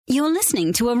You're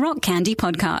listening to a Rock Candy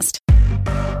podcast.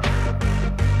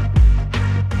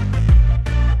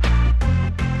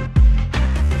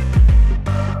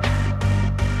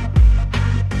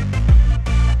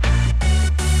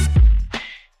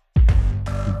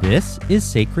 This is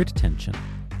Sacred Tension,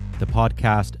 the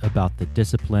podcast about the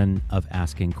discipline of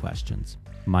asking questions.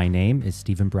 My name is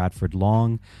Stephen Bradford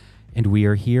Long, and we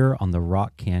are here on the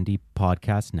Rock Candy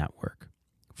Podcast Network.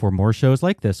 For more shows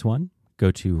like this one, go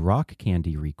to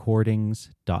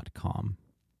rockcandyrecordings.com.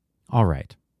 All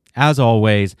right. As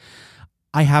always,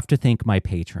 I have to thank my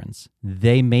patrons.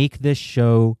 They make this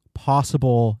show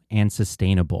possible and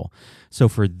sustainable. So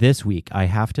for this week, I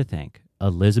have to thank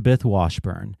Elizabeth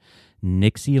Washburn,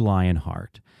 Nixie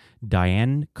Lionheart,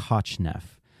 Diane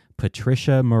Kochneff,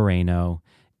 Patricia Moreno,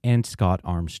 and Scott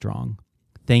Armstrong.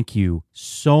 Thank you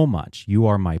so much. You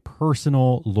are my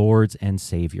personal lords and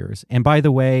saviors. And by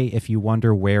the way, if you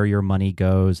wonder where your money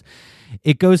goes,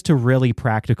 it goes to really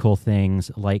practical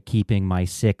things like keeping my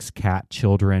 6 cat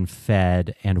children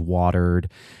fed and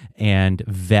watered, and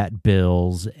vet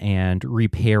bills, and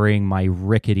repairing my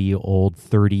rickety old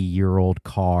 30-year-old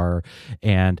car,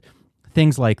 and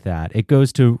things like that. It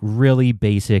goes to really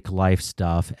basic life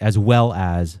stuff, as well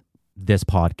as this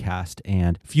podcast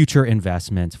and future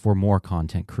investments for more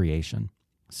content creation.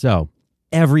 So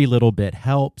every little bit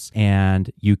helps,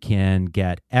 and you can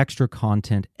get extra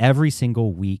content every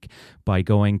single week by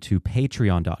going to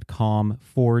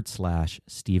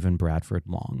patreon.com/Stephen Bradford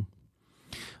Long.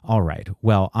 All right.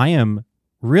 Well, I am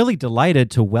really delighted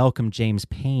to welcome James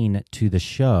Payne to the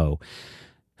show.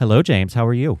 Hello, James. How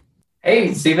are you?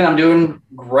 Hey, Stephen. I'm doing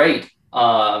great.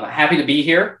 Happy to be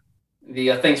here.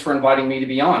 Thanks for inviting me to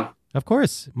be on. Of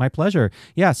course. My pleasure.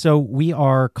 Yeah, so we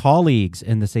are colleagues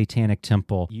in the Satanic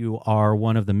Temple. You are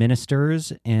one of the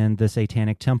ministers in the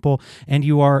Satanic Temple, and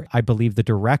you are, I believe, the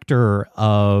director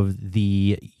of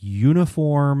the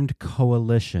Uniformed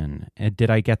Coalition. Did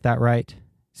I get that right?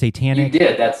 Satanic? You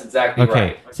did. That's exactly right.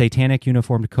 Okay, Satanic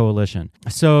Uniformed Coalition.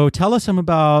 So tell us some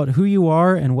about who you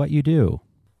are and what you do.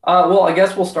 Well, I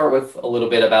guess we'll start with a little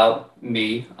bit about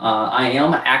me. I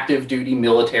am active duty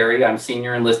military. I'm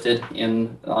senior enlisted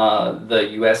in the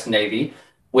U.S. Navy.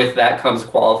 With that comes a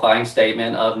qualifying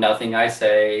statement of nothing I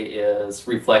say is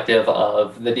reflective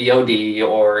of the DOD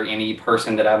or any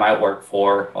person that I might work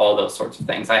for, all those sorts of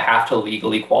things. I have to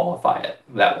legally qualify it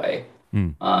that way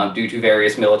due to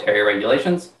various military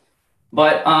regulations.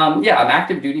 But yeah, I'm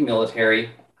active duty military.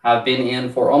 I've been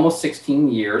in for almost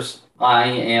 16 years. I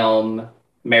am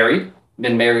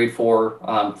been married for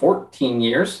 14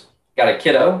 years, got a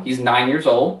kiddo, he's 9 years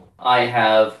old. I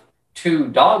have 2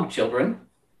 dog children,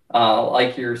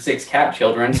 like your 6 cat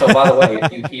children. So by the way,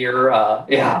 if you hear,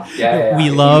 we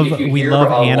love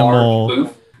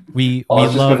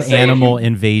animal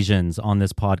invasions on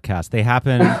this podcast.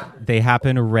 They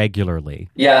happen regularly.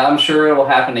 Yeah, I'm sure it will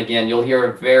happen again. You'll hear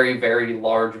a very, very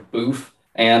large boof,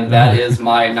 and that is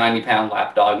my 90-pound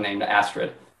lap dog named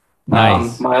Astrid.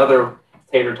 Nice. My other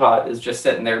Tater Tot is just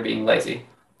sitting there being lazy.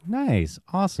 Nice.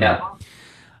 Awesome. Yeah.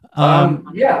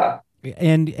 Yeah.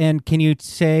 And can you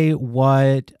say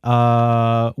what's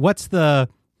the,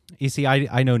 you see,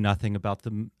 I know nothing about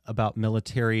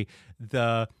military,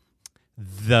 the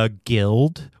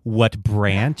guild, what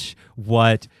branch,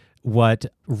 what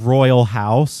royal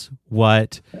house,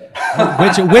 which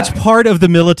part of the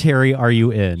military are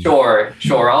you in? Sure.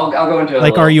 I'll go into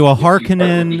like, are you a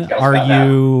Harkonnen? Are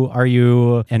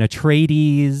you an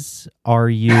Atreides? Are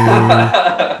you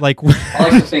like? I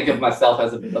like to think of myself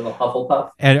as a bit of a Hufflepuff.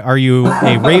 And are you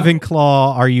a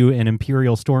Ravenclaw? Are you an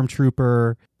Imperial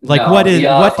Stormtrooper? Like, no, what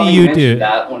do you do?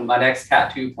 That when my next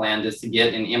tattoo plan is to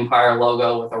get an Empire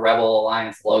logo with a Rebel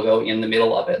Alliance logo in the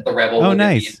middle of it. The Rebel. Oh,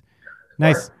 nice.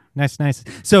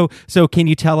 So can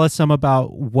you tell us some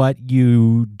about what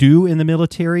you do in the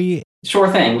military?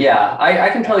 Sure thing. Yeah, I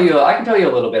can tell you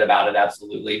a little bit about it.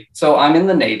 Absolutely. So I'm in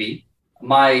the Navy.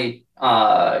 In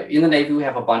the Navy, we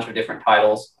have a bunch of different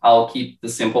titles. I'll keep the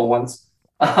simple ones.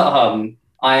 I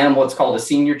am what's called a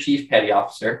senior chief petty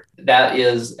officer. That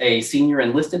is a senior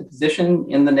enlisted position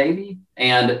in the Navy.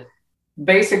 And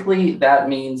basically that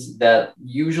means that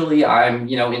usually I'm,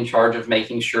 in charge of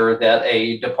making sure that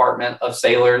a department of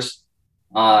sailors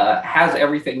has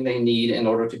everything they need in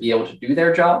order to be able to do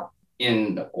their job,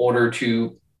 in order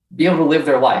to be able to live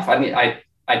their life. I mean, I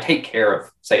take care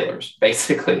of sailors,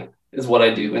 basically, is what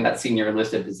I do in that senior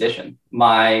enlisted position.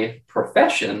 My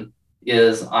profession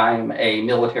is I'm a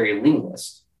military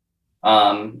linguist.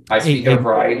 I speak a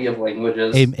variety of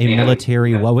languages. A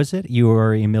military, what was it? You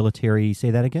are a military,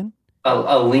 say that again?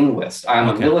 A linguist. I'm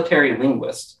okay. A military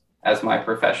linguist. as my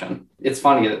profession. It's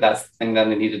funny that that's the thing that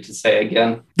I needed to say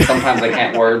again. Sometimes I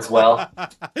can't words well.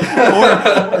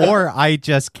 or I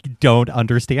just don't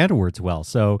understand words well.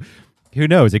 So who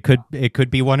knows? It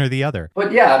could be one or the other.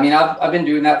 But yeah, I mean, I've been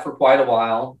doing that for quite a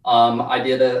while. I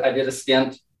did a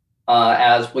stint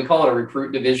as, we call it, a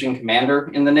recruit division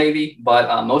commander in the Navy,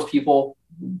 but most people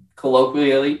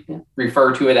colloquially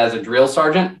refer to it as a drill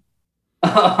sergeant.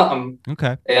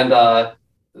 Okay. And I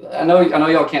know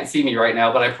y'all can't see me right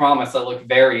now, but I promise I look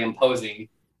very imposing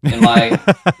in my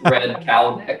red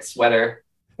cowl neck sweater.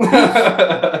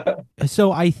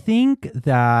 So I think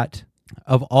that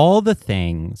of all the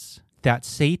things that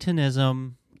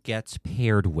Satanism gets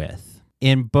paired with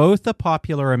in both the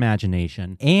popular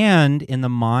imagination and in the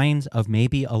minds of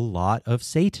maybe a lot of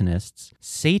Satanists,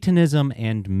 Satanism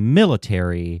and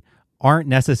military aren't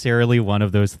necessarily one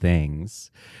of those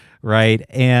things, right?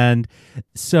 And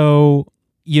so,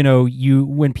 you know,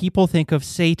 when people think of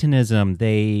Satanism,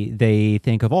 they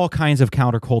think of all kinds of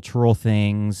countercultural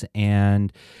things,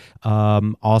 and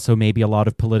also maybe a lot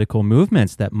of political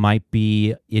movements that might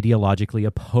be ideologically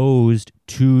opposed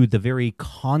to the very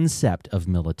concept of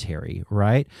military,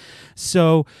 right?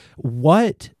 So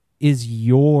what is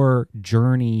your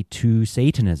journey to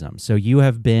Satanism? So you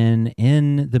have been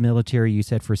in the military, you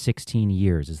said, for 16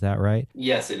 years. Is that right?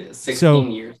 Yes, it is.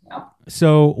 16 years now.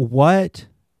 So what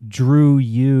drew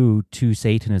you to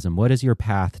Satanism? What is your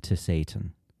path to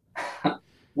Satan?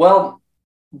 Well,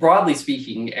 broadly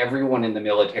speaking, everyone in the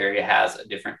military has a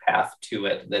different path to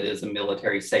it that is a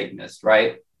military Satanist,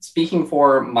 right? Speaking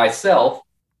for myself,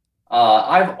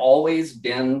 I've always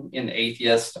been an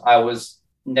atheist. I was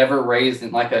never raised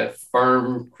in like a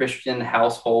firm Christian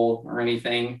household or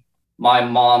anything. My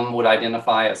mom would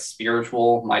identify as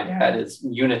spiritual. My dad is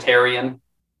Unitarian.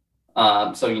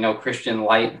 So, you know, Christian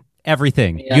light.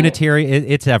 Everything. Yeah. Unitarian,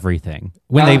 it's everything.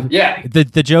 When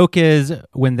the joke is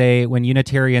when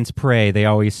Unitarians pray, they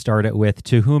always start it with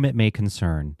 "to whom it may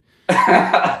concern."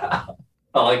 I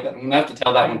like that. I'm gonna have to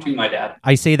tell that one to my dad.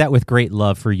 I say that with great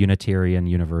love for Unitarian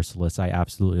Universalists. I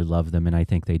absolutely love them, and I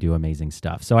think they do amazing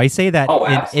stuff. So I say that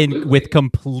with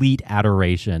complete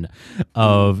adoration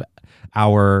of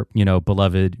our, you know,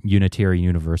 beloved Unitarian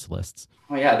Universalists.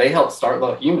 Oh yeah, they helped start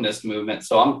the humanist movement,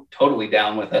 so I'm totally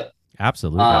down with it.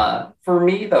 Absolutely. For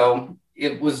me, though,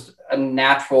 it was a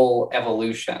natural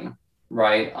evolution,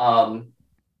 right?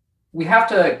 We have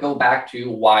to go back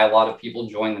to why a lot of people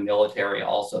join the military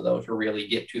also, though, to really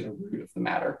get to the root of the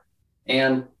matter.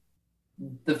 And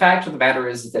the fact of the matter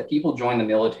is that people join the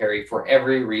military for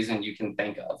every reason you can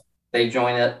think of. They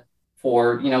join it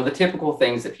for, you know, the typical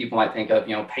things that people might think of,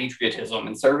 you know, patriotism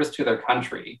and service to their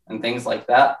country and things like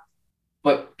that.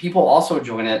 But people also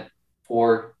join it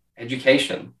for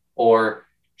education, or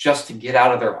just to get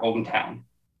out of their hometown,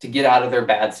 to get out of their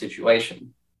bad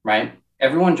situation, right?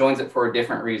 Everyone joins it for a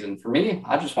different reason. For me,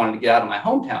 I just wanted to get out of my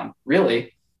hometown,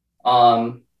 really.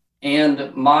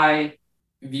 And my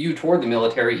view toward the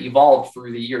military evolved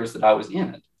through the years that I was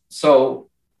in it. So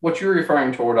what you're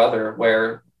referring toward,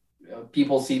 where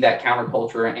people see that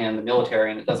counterculture and the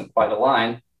military and it doesn't quite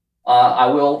align, I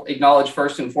will acknowledge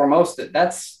first and foremost that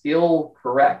that's still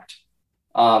correct.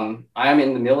 I am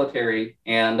in the military,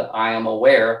 and I am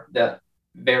aware that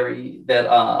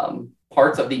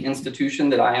parts of the institution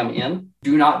that I am in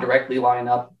do not directly line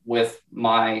up with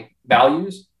my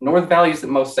values, nor the values that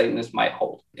most Satanists might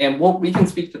hold. And we can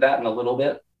speak to that in a little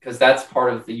bit, because that's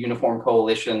part of the Uniform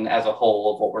Coalition as a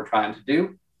whole of what we're trying to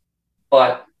do.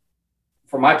 But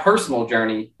for my personal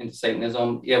journey into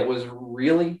Satanism, it was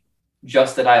really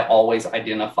just that I always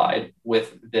identified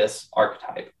with this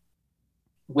archetype,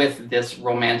 with this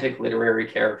romantic literary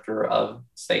character of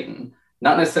Satan.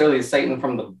 Not necessarily Satan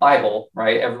from the Bible,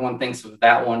 right? Everyone thinks of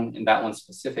that one and that one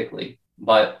specifically.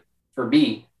 But for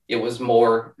me, it was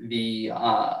more the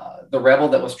rebel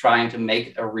that was trying to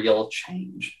make a real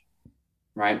change,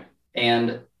 right?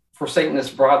 And for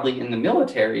Satanists broadly in the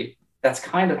military, that's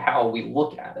kind of how we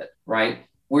look at it, right?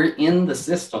 We're in the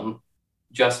system,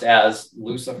 just as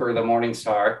Lucifer, the morning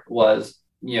star, was,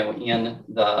 you know, in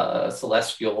the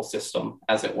celestial system,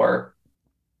 as it were.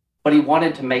 But he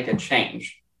wanted to make a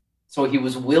change. So he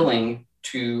was willing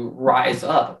to rise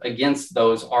up against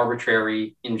those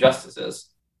arbitrary injustices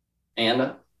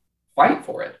and fight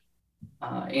for it.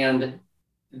 And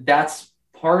that's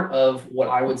part of what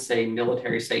I would say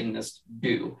military Satanists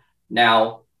do.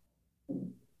 Now,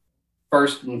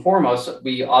 first and foremost,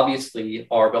 we obviously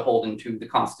are beholden to the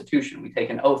Constitution. We take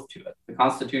an oath to it. The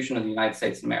Constitution of the United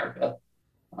States of America.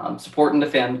 Support and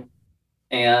defend.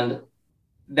 And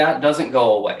that doesn't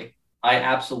go away. I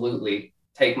absolutely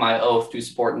take my oath to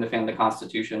support and defend the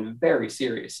Constitution very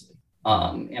seriously.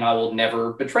 and I will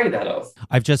never betray that oath.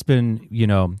 I've just been,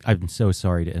 I'm so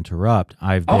sorry to interrupt.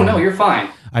 Oh, no, you're fine.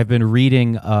 I've been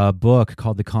reading a book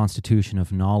called The Constitution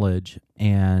of Knowledge,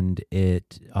 and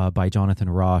it by Jonathan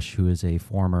Rosh, who is a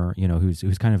former,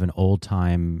 who's kind of an old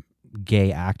time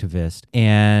gay activist,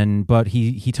 but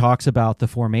he talks about the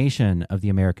formation of the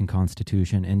American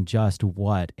Constitution and just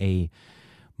what a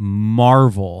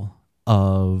marvel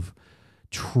of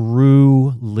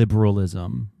true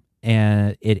liberalism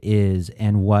and it is,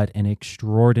 and what an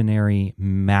extraordinary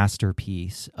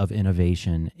masterpiece of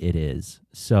innovation it is.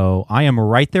 So I am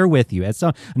right there with you.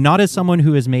 Not as someone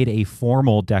who has made a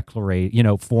formal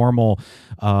formal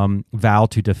vow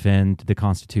to defend the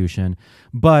Constitution,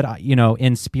 but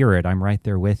in spirit, I'm right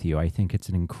there with you. I think it's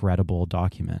an incredible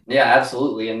document. Yeah,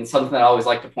 absolutely. And something that I always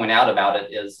like to point out about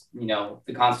it is,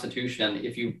 the Constitution,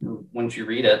 once you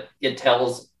read it,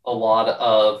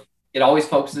 it always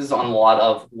focuses on a lot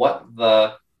of what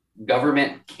the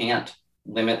government can't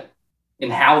limit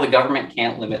and how the government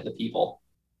can't limit the people,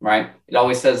 right? It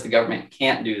always says the government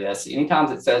can't do this.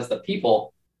 Anytime it says the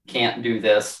people can't do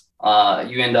this,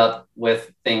 you end up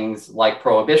with things like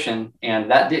prohibition,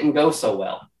 and that didn't go so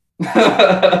well.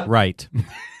 Right.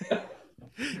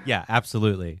 Yeah,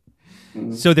 absolutely.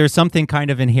 So there's something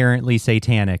kind of inherently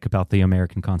satanic about the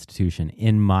American Constitution,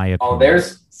 in my opinion. Oh,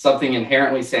 there's something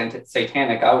inherently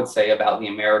satanic, I would say, about the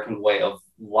American way of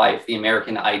life, the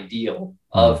American ideal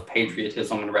of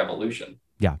patriotism and revolution.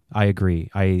 Yeah, I agree.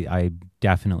 I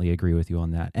definitely agree with you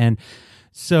on that. And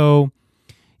so,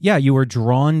 yeah, you were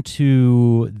drawn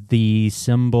to the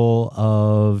symbol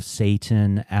of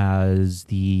Satan as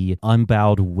the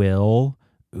unbowed will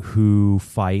who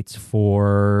fights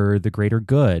for the greater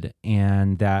good,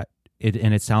 and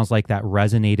it sounds like that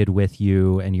resonated with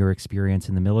you and your experience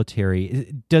in the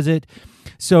military. Does it?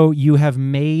 So you have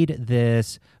made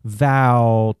this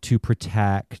vow to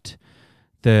protect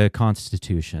the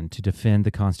Constitution, to defend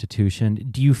the Constitution.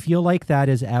 Do you feel like that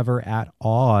is ever at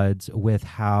odds with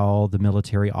how the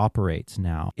military operates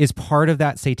now? Is part of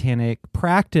that satanic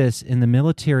practice in the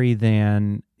military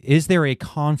then? Is there a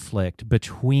conflict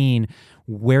between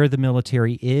where the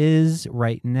military is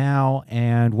right now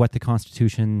and what the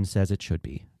Constitution says it should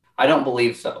be? I don't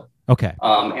believe so. Okay.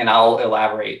 And I'll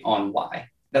elaborate on why.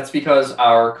 That's because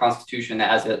our Constitution,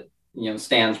 as it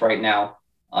stands right now,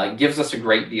 gives us a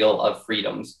great deal of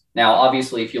freedoms. Now,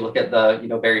 obviously, if you look at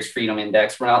the various freedom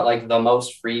index, we're not like the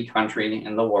most free country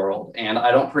in the world, and I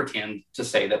don't pretend to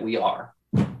say that we are.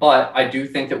 But I do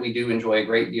think that we do enjoy a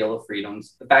great deal of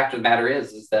freedoms. The fact of the matter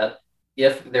is that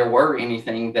if there were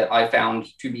anything that I found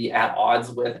to be at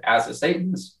odds with as a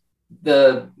Satanist,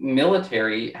 the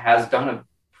military has done a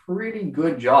pretty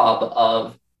good job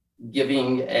of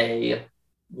giving a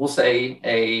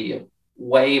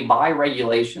way by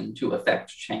regulation to affect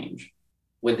change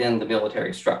within the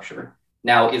military structure.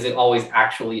 Now, is it always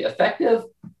actually effective?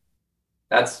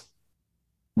 That's,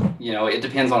 it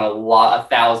depends on a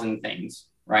thousand things,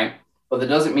 right? But that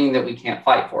doesn't mean that we can't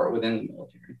fight for it within the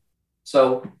military.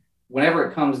 So whenever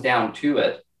it comes down to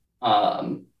it,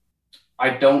 I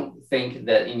don't think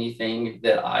that anything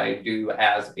that I do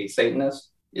as a Satanist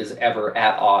is ever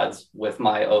at odds with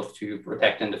my oath to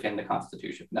protect and defend the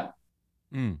Constitution. No.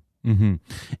 Mm-hmm.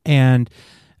 And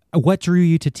what drew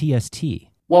you to TST?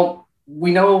 Well, we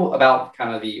know about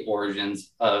kind of the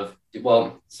origins of,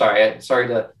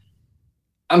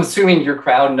 I'm assuming your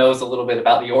crowd knows a little bit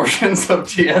about the origins of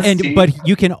TST. But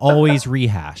you can always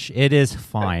rehash. It is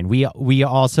fine. We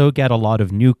also get a lot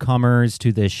of newcomers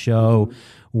to this show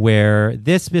where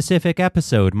this specific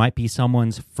episode might be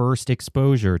someone's first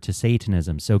exposure to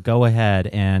Satanism. So go ahead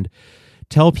and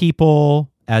tell people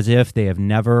as if they have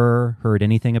never heard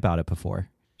anything about it before.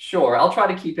 Sure. I'll try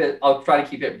to keep it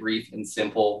brief and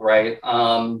simple, right?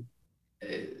 The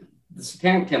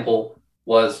Satanic Temple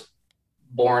was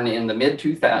born in the mid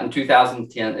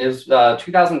 2010. It was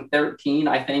 2013,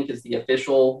 I think, is the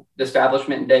official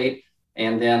establishment date,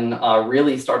 and then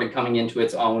really started coming into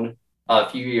its own a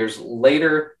few years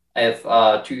later, at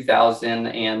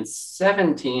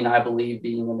 2017, I believe,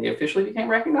 being when they officially became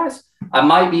recognized. I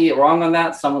might be wrong on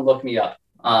that. Someone look me up.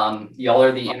 Y'all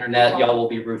are the internet. Y'all will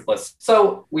be ruthless.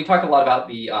 So we talk a lot about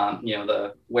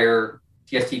the where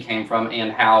TST came from and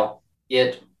how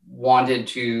it wanted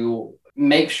to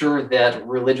make sure that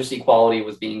religious equality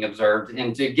was being observed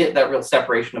and to get that real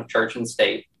separation of church and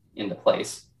state into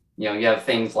place. You have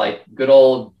things like good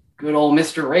old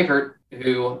Mr. Rakert,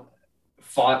 who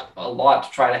fought a lot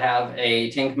to try to have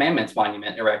a Ten Commandments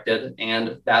monument erected,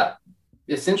 and that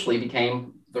essentially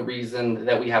became the reason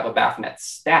that we have a Baphomet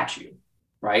statue.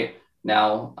 Right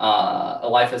now,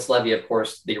 Eliphas Levi, of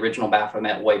course, the original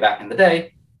Baphomet way back in the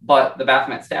day, But the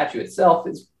Baphomet statue itself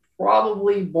is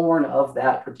probably born of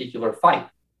that particular fight,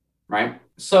 right?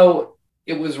 So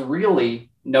it was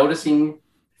really noticing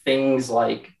things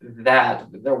like that.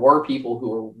 There were people who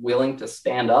were willing to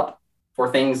stand up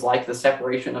for things like the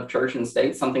separation of church and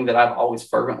state, something that I've always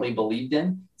fervently believed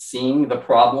in, seeing the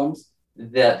problems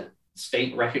that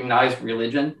state recognized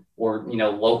religion or,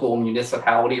 local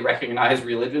municipality recognized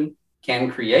religion can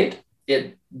create.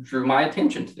 It drew my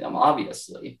attention to them,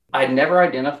 obviously. I'd never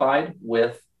identified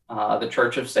with the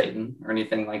Church of Satan or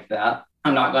anything like that.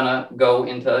 I'm not going to go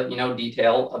into,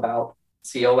 detail about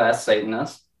COS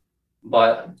Satanists,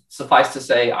 but suffice to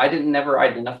say, I didn't never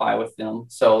identify with them.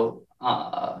 So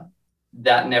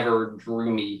that never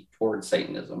drew me towards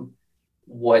Satanism.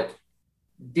 What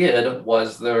did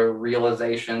was the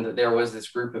realization that there was this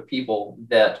group of people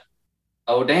that,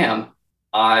 oh, damn,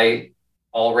 I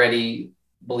already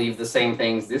believe the same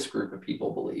things this group of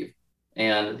people believe.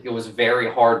 And it was very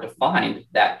hard to find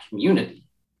that community,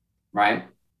 right?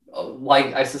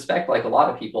 Like, I suspect, like a lot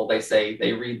of people, they say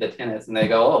they read the tenets and they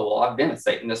go, oh, well, I've been a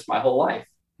Satanist my whole life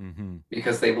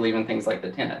because they believe in things like the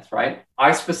tenets, right?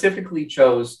 I specifically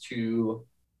chose to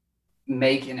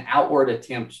make an outward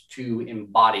attempt to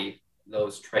embody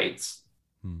those traits.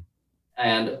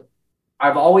 And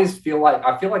I feel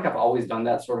like I've always done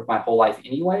that sort of my whole life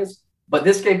anyways, but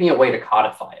this gave me a way to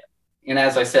codify it. And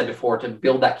as I said before, to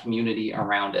build that community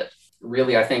around it.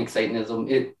 Really, I think Satanism,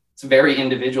 it's very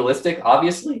individualistic,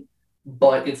 obviously,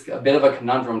 but it's a bit of a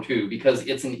conundrum too, because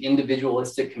it's an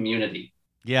individualistic community.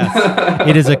 Yes,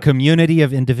 it is a community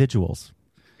of individuals.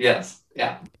 Yes,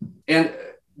 yeah. And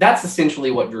that's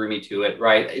essentially what drew me to it,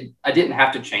 right? I didn't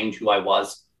have to change who I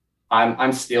was.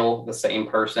 I'm still the same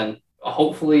person,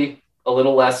 hopefully a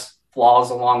little less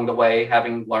flaws along the way,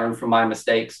 having learned from my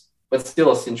mistakes, but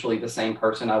still essentially the same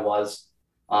person I was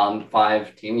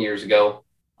 5-10 years ago,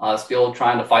 still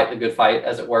trying to fight the good fight,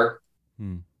 as it were.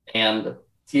 And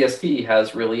TST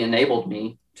has really enabled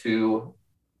me to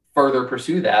further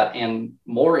pursue that, and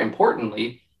more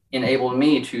importantly, enabled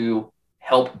me to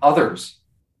help others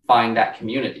find that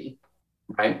community,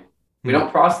 right? We don't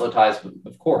proselytize,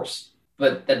 of course,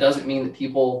 but that doesn't mean that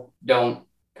people don't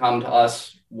come to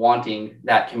us wanting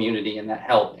that community and that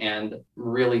help, and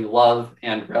really love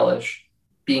and relish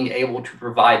being able to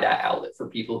provide that outlet for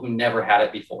people who never had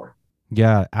it before.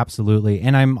 Yeah, absolutely.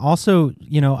 And I'm also,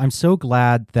 I'm so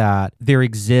glad that there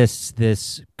exists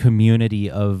this community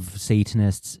of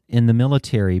Satanists in the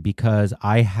military, because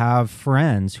I have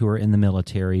friends who are in the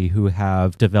military who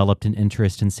have developed an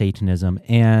interest in Satanism,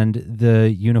 and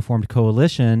the Uniformed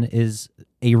Coalition is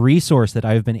a resource that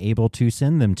I've been able to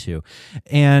send them to.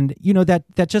 And,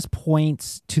 that just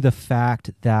points to the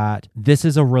fact that this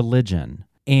is a religion.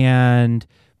 And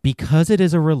because it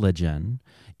is a religion,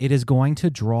 it is going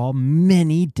to draw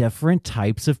many different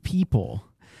types of people.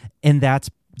 And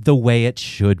that's the way it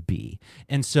should be.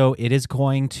 And so it is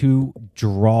going to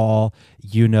draw,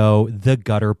 the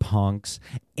gutter punks,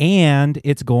 and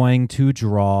it's going to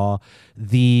draw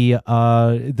the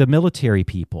military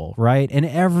people, right? And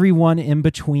everyone in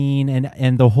between,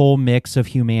 and the whole mix of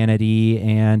humanity,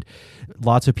 and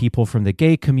lots of people from the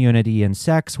gay community and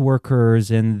sex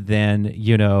workers, and then,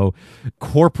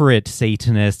 corporate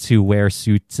Satanists who wear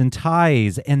suits and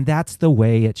ties. And that's the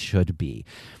way it should be.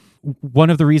 One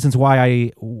of the reasons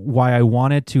why I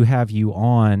wanted to have you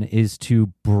on is to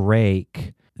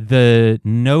break the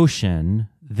notion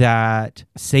that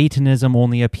Satanism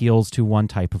only appeals to one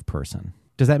type of person.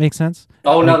 Does that make sense?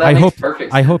 Oh no, that makes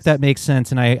perfect sense. I hope that makes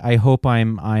sense, and I hope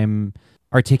I'm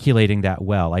articulating that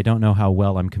well. I don't know how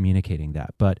well I'm communicating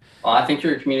that, but I think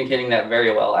you're communicating that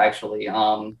very well, actually.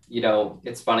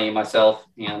 It's funny, myself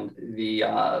and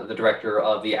the director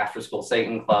of the After School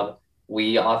Satan Club,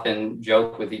 we often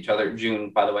joke with each other,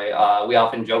 June, by the way, we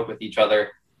often joke with each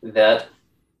other that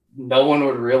no one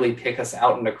would really pick us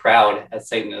out in a crowd as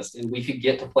Satanists, and we could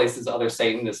get to places other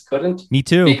Satanists couldn't. Me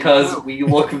too. Because we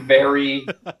look very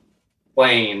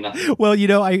plain. Well,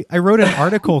 I wrote an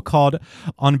article called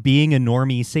On Being a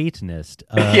Normie Satanist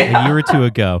a year or two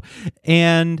ago,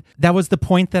 and that was the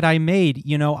point that I made.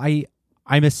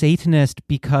 I'm a Satanist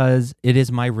because it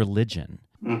is my religion,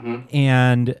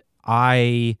 and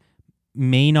I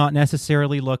may not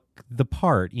necessarily look the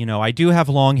part. I do have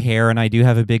long hair and I do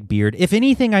have a big beard. If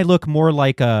anything, I look more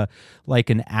like an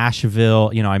Asheville,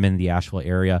 I'm in the Asheville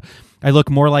area. I look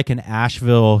more like an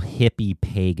Asheville hippie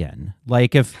pagan.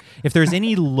 Like if there's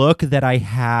any look that I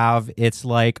have, it's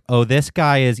like, oh, this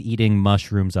guy is eating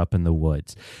mushrooms up in the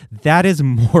woods. That is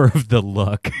more of the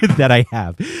look that I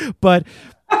have. But,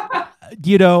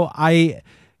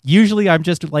 Usually I'm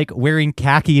just like wearing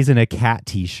khakis and a cat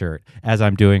t-shirt as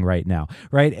I'm doing right now,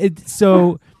 right?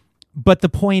 But the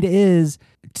point is,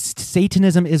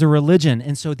 Satanism is a religion,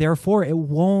 and so therefore it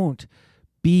won't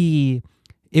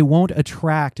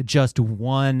attract just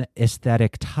one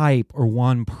aesthetic type or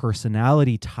one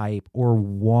personality type or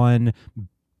one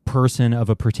person of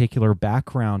a particular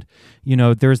background.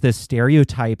 There's this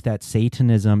stereotype that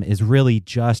Satanism is really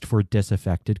just for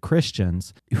disaffected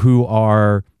Christians who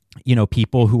are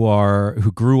people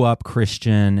who grew up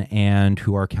Christian and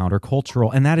who are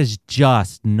countercultural. And that is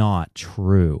just not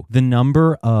true. The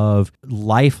number of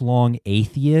lifelong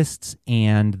atheists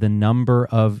and the number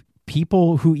of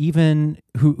people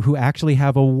who actually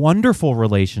have a wonderful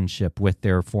relationship with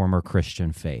their former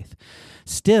Christian faith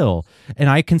still, and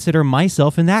I consider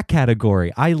myself in that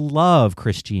category. I love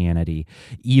Christianity,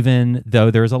 even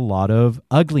though there's a lot of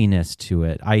ugliness to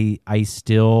it. I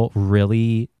still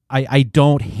really I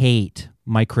don't hate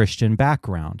my Christian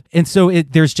background. And so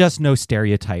there's just no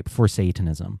stereotype for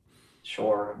Satanism.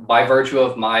 Sure. By virtue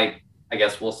of my, I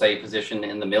guess we'll say, position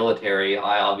in the military,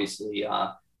 I obviously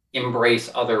embrace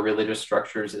other religious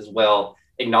structures as well,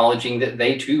 acknowledging that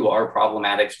they too are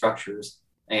problematic structures,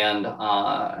 and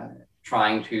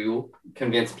trying to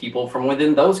convince people from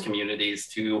within those communities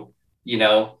to,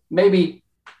 maybe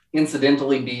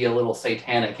incidentally be a little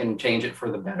satanic and change it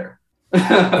for the better.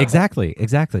 Exactly.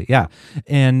 Yeah.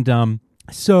 And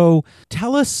so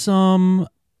tell us some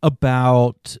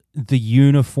about the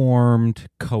Uniformed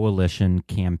Coalition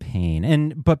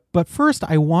campaign. But first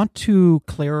I want to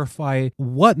clarify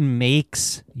what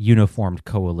makes Uniformed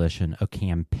Coalition a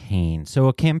campaign. So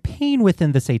a campaign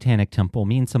within the Satanic Temple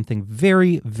means something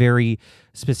very, very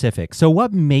specific. So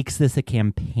what makes this a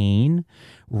campaign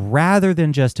rather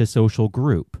than just a social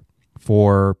group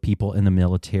for people in the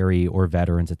military or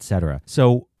veterans, etc.?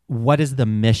 So what is the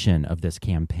mission of this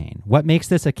campaign? What makes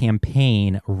this a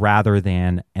campaign rather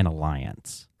than an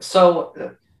alliance?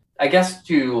 So I guess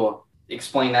to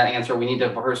explain that answer, we need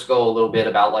to first go a little bit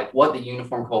about like what the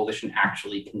Uniformed Coalition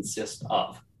actually consists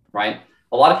of, right?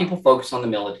 A lot of people focus on the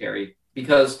military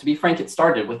because, to be frank, it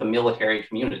started with a military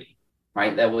community,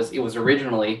 right? It was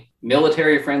originally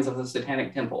Military Friends of the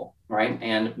Satanic Temple, right?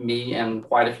 And me and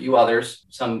quite a few others,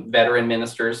 some veteran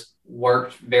ministers,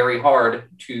 worked very hard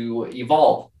to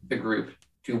evolve the group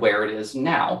to where it is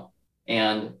now.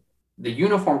 And the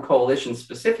Uniformed Coalition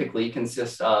specifically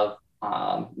consists of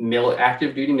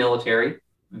active duty military,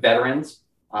 veterans,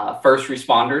 first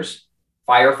responders,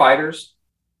 firefighters,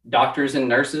 doctors and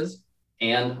nurses,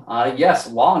 and yes,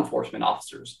 law enforcement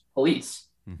officers, police,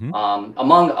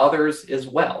 among others as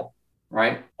well,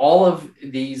 right? All of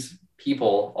these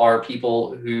people are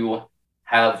people who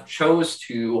have chose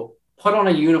to put on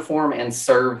a uniform and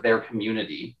serve their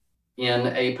community in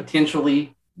a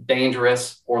potentially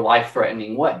dangerous or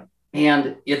life-threatening way.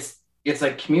 And it's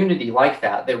a community like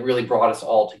that that really brought us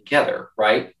all together,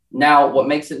 right? Now, what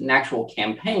makes it an actual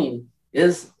campaign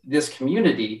is this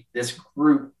community, this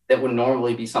group that would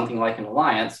normally be something like an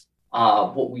alliance.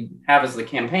 What we have as the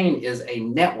campaign is a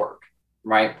network,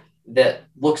 right, that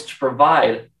looks to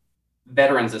provide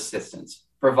veterans assistance,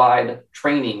 provide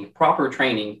training, proper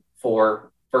training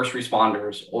for first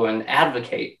responders, or an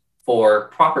advocate for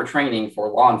proper training for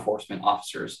law enforcement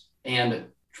officers, and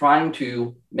trying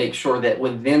to make sure that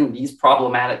within these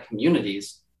problematic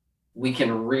communities, we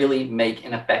can really make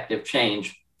an effective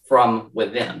change from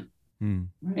within.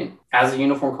 Right? As a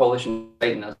Uniformed Coalition of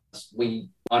Satanists, we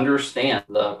understand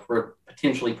the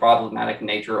potentially problematic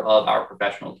nature of our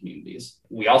professional communities.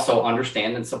 We also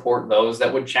understand and support those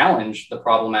that would challenge the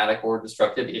problematic or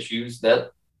destructive issues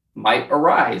that might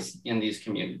arise in these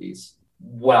communities.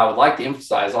 What I would like to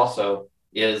emphasize also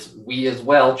is we as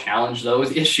well challenge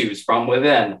those issues from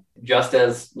within. Just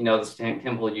as, the Satanic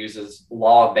Temple uses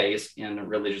law-based and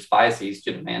religious biases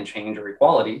to demand change or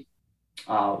equality,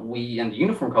 we in the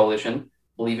Uniformed Coalition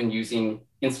believe in using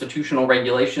institutional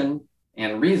regulation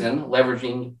and reason,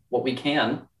 leveraging what we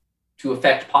can to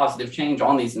affect positive change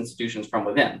on these institutions from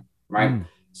within, right?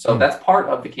 So that's part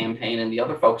of the campaign. And the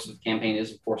other focus of the campaign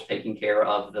is, of course, taking care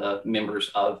of the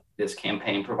members of this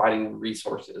campaign, providing them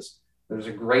resources. There's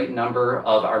a great number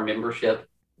of our membership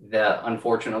that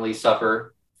unfortunately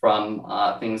suffer from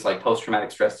things like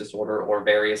post-traumatic stress disorder or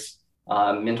various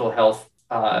mental health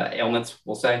ailments,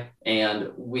 we'll say.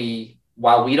 And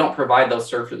while we don't provide those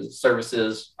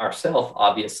services ourselves,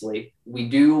 obviously, we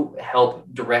do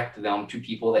help direct them to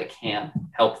people that can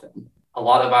help them. A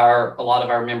lot of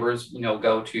our members,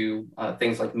 go to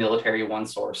things like Military One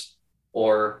Source,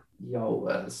 or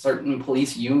certain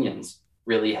police unions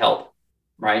really help,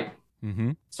 right?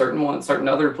 Mm-hmm. Certain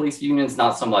other police unions,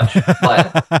 not so much.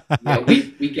 But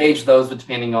we gauge those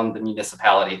depending on the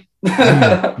municipality.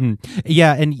 Mm-hmm.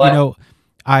 Yeah, and But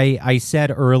I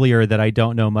said earlier that I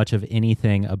don't know much of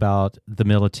anything about the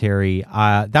military.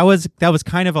 That was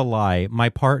kind of a lie. My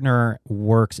partner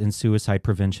works in suicide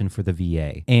prevention for the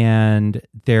VA, and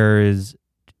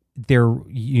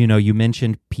you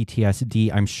mentioned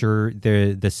PTSD. I'm sure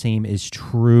the same is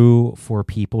true for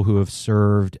people who have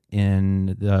served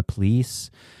in the police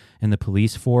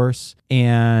force,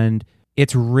 and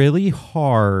it's really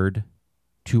hard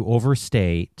to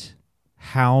overstate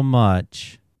how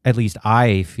much, at least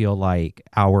I feel like,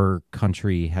 our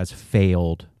country has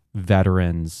failed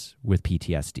veterans with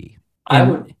PTSD.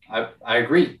 I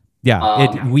agree.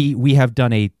 Yeah, we have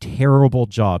done a terrible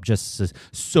job just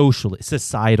socially,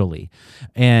 societally,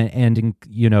 and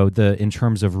in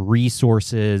terms of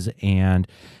resources and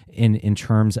in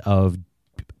terms of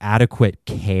adequate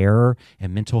care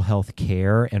and mental health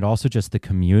care, and also just the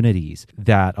communities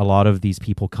that a lot of these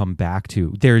people come back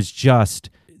to.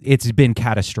 It's been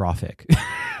catastrophic.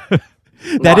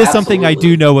 That is something I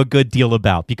do know a good deal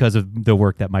about because of the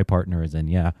work that my partner is in.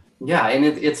 Yeah. Yeah, and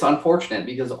it's unfortunate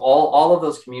because all of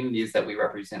those communities that we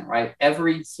represent, right?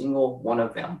 Every single one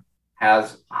of them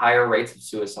has higher rates of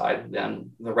suicide than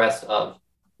the rest of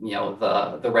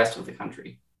the rest of the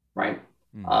country, right?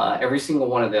 Every single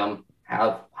one of them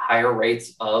have higher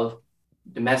rates of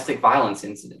domestic violence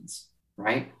incidents,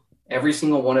 right? Every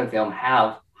single one of them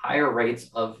have higher rates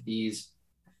of these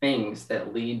things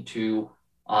that lead to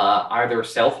either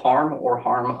self-harm or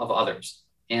harm of others.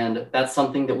 And that's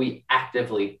something that we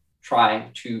actively try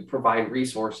to provide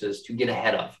resources to get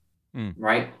ahead of,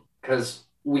 right? Because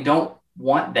we don't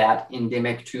want that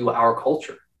endemic to our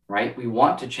culture, right? We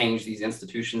want to change these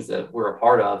institutions that we're a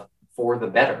part of for the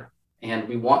better. And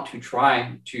we want to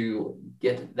try to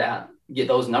get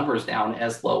those numbers down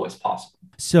as low as possible.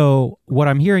 So what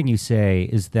I'm hearing you say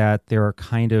is that there are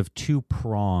kind of two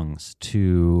prongs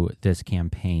to this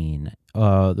campaign.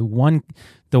 The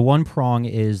one prong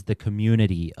is the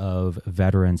community of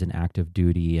veterans and active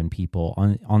duty and people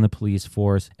on the police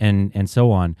force and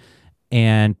so on,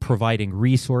 and providing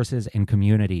resources and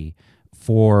community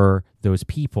for those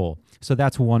people. So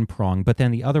that's one prong. But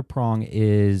then the other prong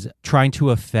is trying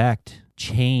to affect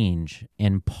change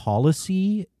in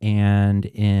policy and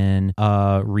in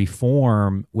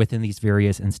reform within these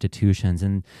various institutions,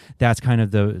 and that's kind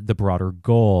of the broader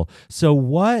goal. So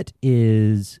what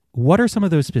are some of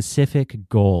those specific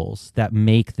goals that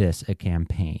make this a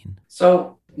campaign?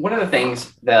 So one of the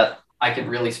things that I could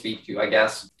really speak to, I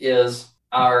guess, is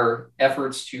our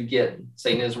efforts to get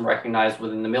Satanism recognized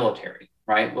within the military,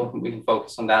 right? Well, we can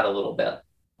focus on that a little bit.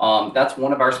 That's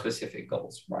one of our specific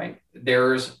goals, right?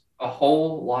 There's a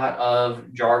whole lot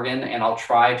of jargon, and I'll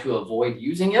try to avoid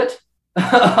using it.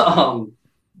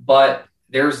 But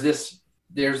there's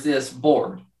this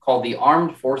board called the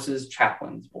Armed Forces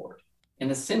Chaplains Board.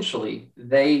 And essentially,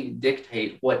 they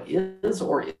dictate what is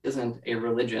or isn't a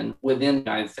religion within the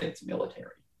United States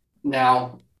military.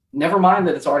 Now, never mind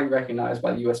that it's already recognized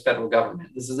by the U.S. federal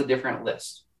government. This is a different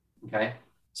list, okay?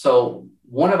 So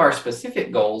one of our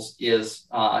specific goals is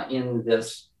in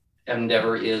this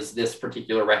endeavor is this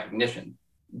particular recognition,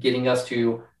 getting us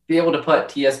to be able to put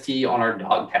TST on our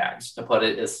dog tags, to put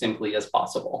it as simply as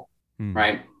possible,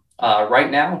 right? Right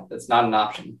now, that's not an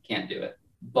option. Can't do it.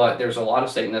 But there's a lot of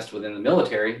Satanists within the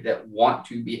military that want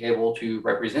to be able to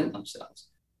represent themselves.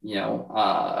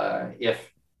 If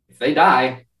they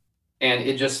die and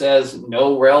it just says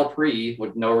no rel pre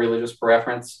with no religious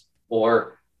preference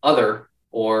or other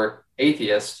or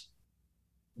atheist,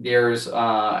 there's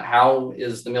how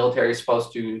is the military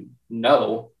supposed to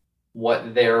know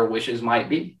what their wishes might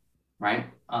be, right?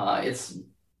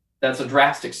 That's a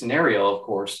drastic scenario, of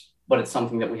course, but it's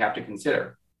something that we have to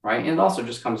consider, right? And it also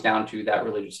just comes down to that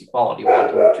religious equality,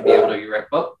 wanting to be able to erect.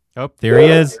 Oh, there he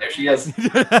is. There she is.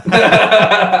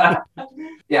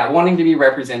 Yeah, wanting to be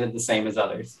represented the same as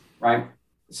others, right?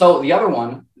 So the other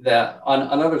one,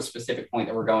 another specific point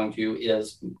that we're going to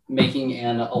is making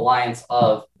an alliance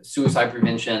of suicide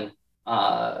prevention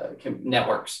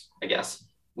networks, I guess.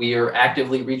 We are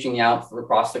actively reaching out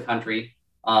across the country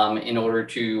in order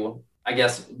to, I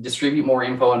guess, distribute more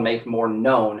info and make more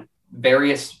known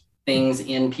various things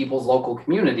in people's local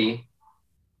community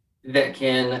that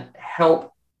can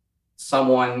help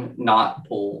someone not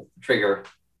pull the trigger,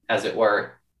 as it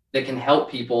were, that can help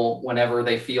people whenever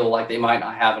they feel like they might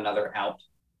not have another out.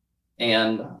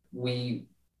 And we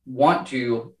want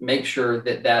to make sure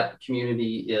that that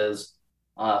community is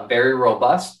very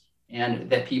robust and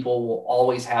that people will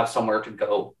always have somewhere to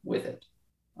go with it.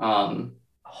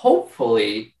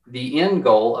 hopefully the end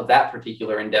goal of that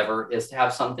particular endeavor is to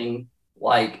have something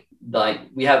like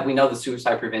we know the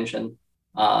suicide prevention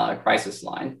crisis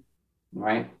line,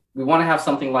 right? We want to have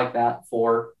something like that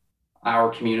for our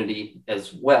community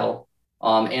as well,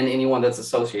 and anyone that's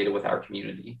associated with our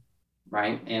community,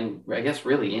 right? And I guess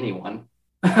really anyone,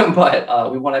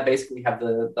 but we want to basically have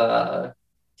the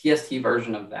TST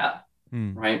version of that,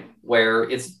 right? Where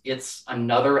it's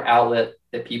another outlet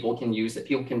that people can use, that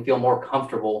people can feel more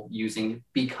comfortable using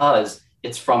because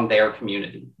it's from their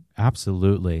community.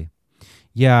 Absolutely.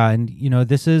 Yeah, and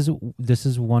this is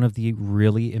one of the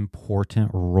really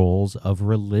important roles of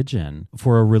religion,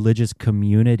 for a religious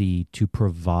community to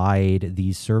provide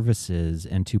these services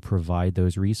and to provide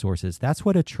those resources. That's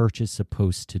what a church is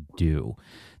supposed to do.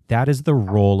 That is the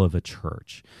role of a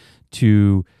church,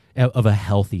 of a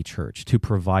healthy church, to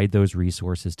provide those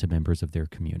resources to members of their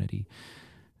community.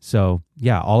 So,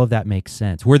 yeah, all of that makes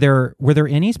sense. Were there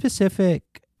any specific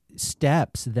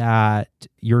steps that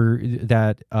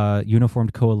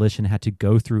Uniformed Coalition had to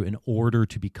go through in order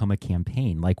to become a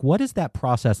campaign? Like, what is that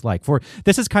process like?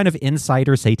 This is kind of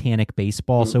insider satanic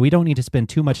baseball, so we don't need to spend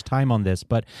too much time on this,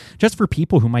 but just for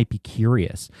people who might be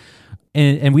curious,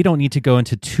 and we don't need to go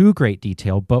into too great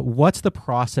detail, but what's the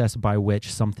process by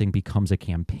which something becomes a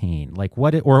campaign? Like,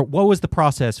 what was the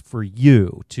process for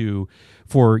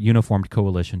for Uniformed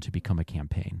Coalition to become a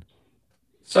campaign?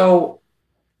 So,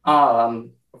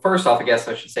 first off, I guess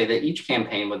I should say that each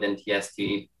campaign within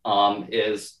TST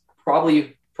is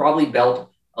probably built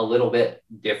a little bit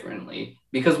differently,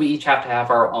 because we each have to have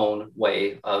our own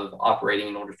way of operating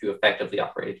in order to effectively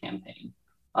operate a campaign.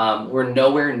 We're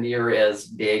nowhere near as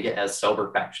big as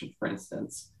Sober Faction, for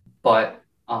instance, but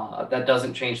that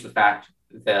doesn't change the fact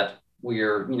that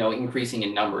we're increasing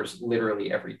in numbers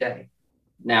literally every day.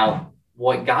 Now,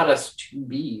 what got us to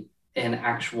be an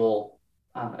actual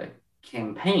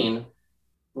campaign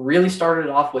really started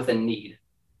off with a need,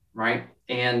 right?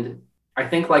 And I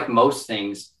think, like most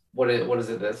things, what is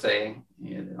it that say?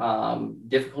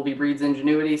 Difficulty breeds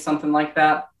ingenuity, something like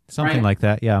that. Something right? like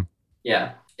that, yeah.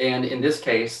 Yeah. And in this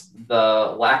case,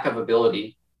 the lack of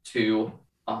ability to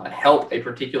help a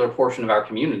particular portion of our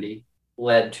community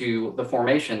led to the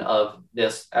formation of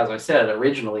this, as I said,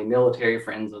 originally Military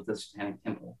Friends of the Satanic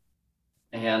Temple.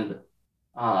 And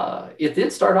it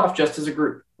did start off just as a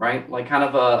group, right? Like kind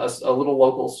of a little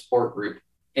local support group.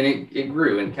 And it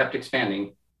grew and kept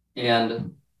expanding.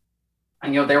 And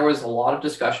there was a lot of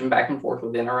discussion back and forth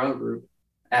within our own group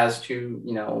as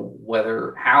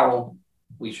to, how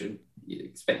we should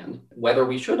expand, whether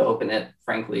we should open it,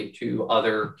 frankly, to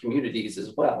other communities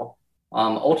as well.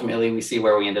 Ultimately, we see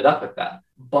where we ended up with that.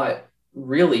 But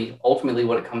really, ultimately,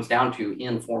 what it comes down to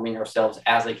in forming ourselves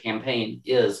as a campaign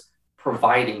is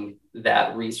providing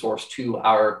that resource to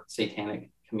our satanic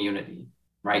community,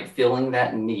 right? Filling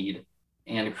that need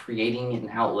and creating an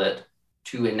outlet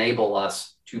to enable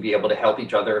us to be able to help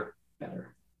each other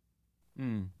better.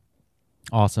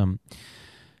 Awesome.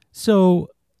 So,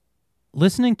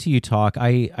 listening to you talk,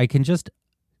 I can just,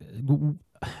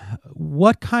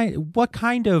 what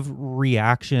kind of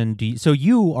reaction do you, so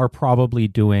you are probably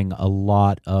doing a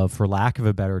lot of, for lack of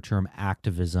a better term,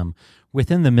 activism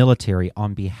within the military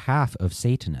on behalf of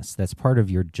Satanists. That's part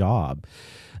of your job,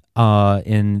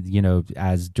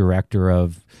 as director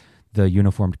of the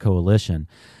Uniformed Coalition.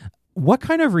 What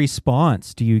kind of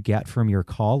response do you get from your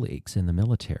colleagues in the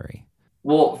military?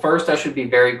 Well, first, I should be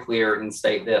very clear and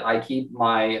state that I keep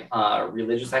my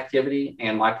religious activity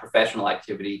and my professional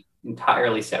activity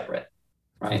entirely separate,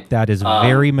 right? That is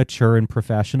very mature and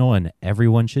professional, and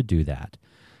everyone should do that.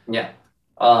 Yeah.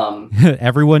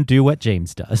 Everyone do what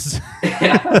James does.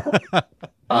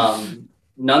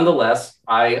 Nonetheless,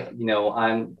 I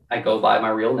go by my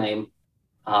real name.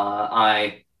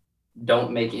 I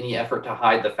don't make any effort to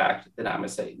hide the fact that I'm a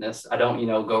Satanist. I don't,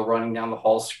 go running down the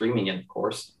hall screaming it, of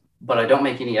course, but I don't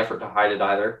make any effort to hide it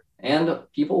either. And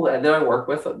people that I work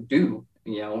with do,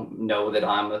 know that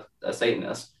I'm a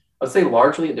Satanist. I would say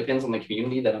largely it depends on the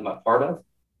community that I'm a part of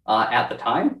at the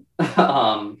time,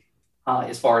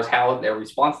 as far as how their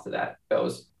response to that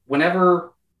goes.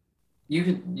 Whenever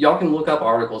y'all can look up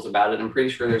articles about it. I'm pretty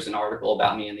sure there's an article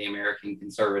about me in the American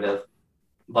Conservative,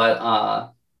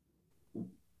 but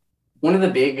one of the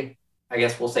big, I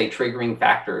guess we'll say, triggering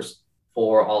factors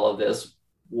for all of this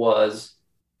was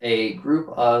a group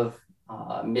of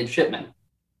midshipmen.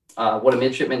 What a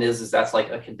midshipman is that's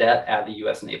like a cadet at the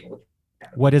U.S. Naval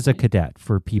Academy. What is a cadet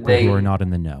for people who are not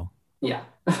in the know? Yeah,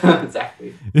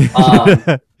 exactly.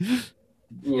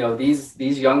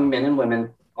 These young men and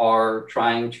women are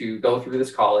trying to go through this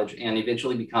college and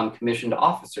eventually become commissioned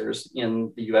officers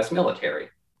in the U.S. military.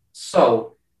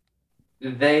 So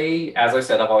they, as I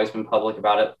said, I've always been public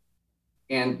about it.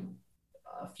 And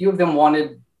a few of them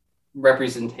wanted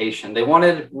representation.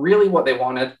 Really what they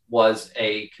wanted was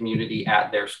a community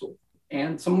at their school.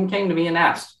 And someone came to me and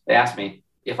they asked me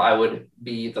if I would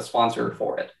be the sponsor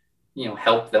for it,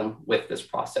 help them with this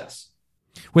process.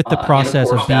 With the process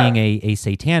of being a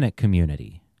satanic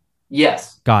community.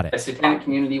 Yes. Got it. A satanic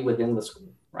community within the school,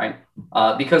 right?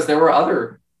 Because there were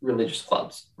other religious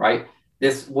clubs, right?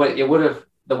 The way it would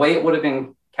have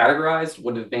been categorized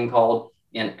would have been called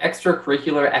an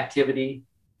extracurricular activity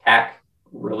TAC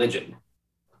religion.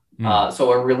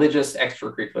 So a religious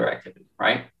extracurricular activity,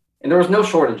 right? And there was no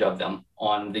shortage of them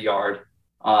on the yard.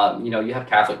 You have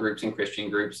Catholic groups and Christian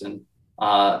groups and,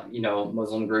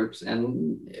 Muslim groups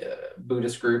and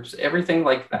Buddhist groups, everything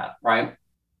like that, right?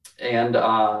 And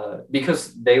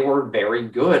because they were very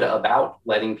good about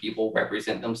letting people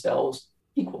represent themselves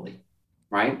equally,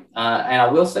 right? And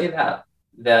I will say that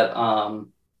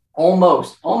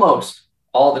almost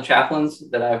all the chaplains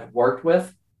that I've worked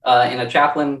with, and a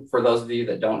chaplain, for those of you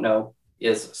that don't know,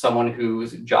 is someone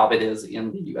whose job it is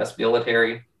in the U.S.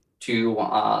 military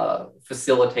to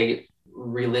facilitate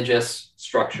religious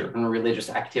structure and religious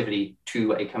activity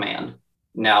to a command.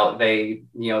 Now they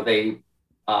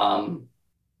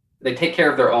take care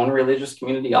of their own religious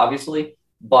community, obviously,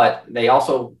 but they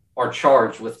also are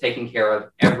charged with taking care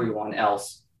of everyone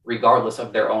else, regardless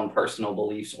of their own personal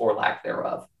beliefs or lack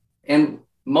thereof. And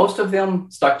most of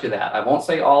them stuck to that. I won't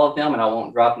say all of them, and I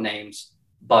won't drop names,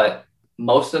 but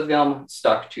most of them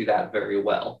stuck to that very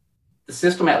well. The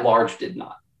system at large did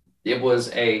not. It was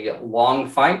a long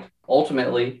fight.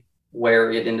 Ultimately,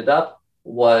 where it ended up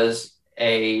was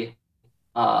a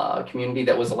community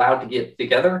that was allowed to get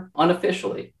together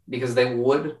unofficially because they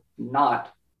would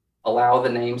not allow the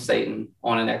name Satan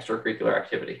on an extracurricular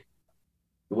activity.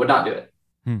 They would not do it.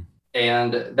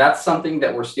 And that's something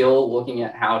that we're still looking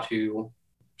at how to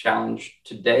challenge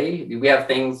today. We have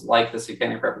things like the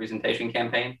Satanic Representation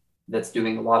Campaign that's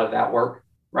doing a lot of that work,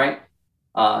 right?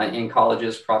 In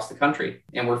colleges across the country.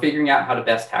 And we're figuring out how to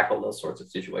best tackle those sorts of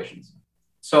situations.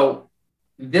 So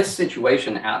this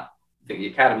situation at the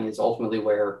Academy is ultimately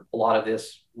where a lot of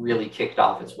this really kicked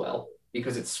off as well,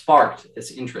 because it sparked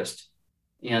this interest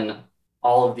in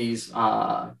all of these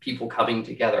people coming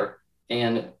together.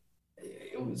 And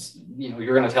it was,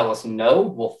 you're going to tell us no?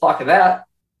 Well, fuck that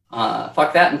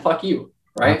and fuck you,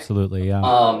 right? Absolutely,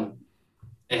 yeah.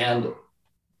 And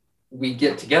we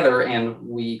get together and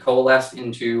we coalesce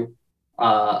into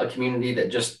a community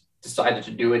that just decided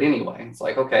to do it anyway. It's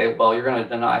like, okay, well, you're going to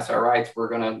deny us our rights. We're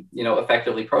going to,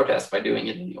 effectively protest by doing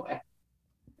it anyway.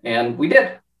 And we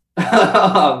did.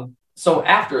 So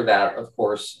after that, of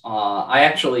course, I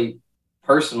actually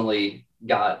personally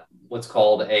got what's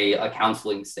called a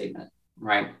counseling statement,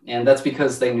 right? And that's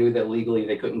because they knew that legally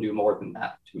they couldn't do more than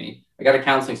that to me. I got a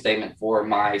counseling statement for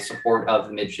my support of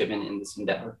the midshipmen in this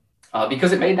endeavor.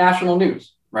 Because it made national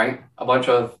news, right? A bunch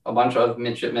of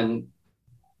midshipmen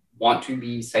want to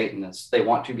be Satanists. They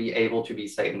want to be able to be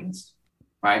Satanists,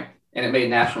 right? And it made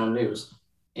national news.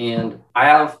 And I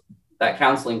have that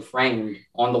counseling framed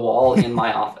on the wall in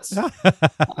my office,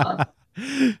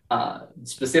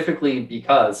 specifically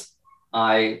because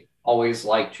I always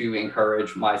like to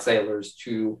encourage my sailors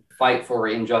to fight for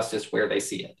injustice where they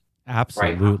see it.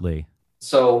 Absolutely. Right?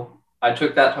 So I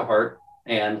took that to heart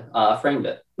and framed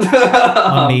it.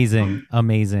 Amazing.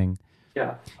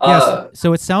 Yeah.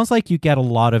 So it sounds like you get a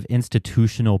lot of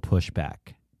institutional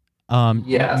pushback.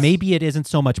 Yes. Maybe it isn't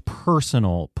so much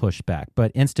personal pushback,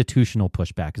 but institutional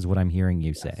pushback is what I'm hearing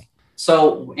you say.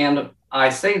 So, and I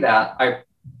say that I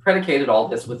predicated all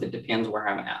this with it depends where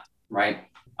I'm at, right?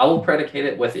 I will predicate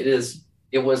it with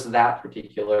it was that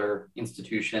particular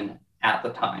institution at the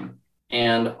time.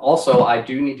 And also I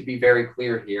do need to be very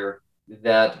clear here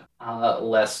that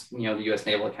lest the U.S.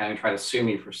 Naval Academy try to sue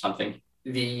me for something.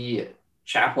 The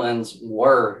chaplains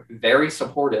were very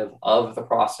supportive of the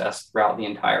process throughout the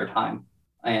entire time,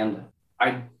 and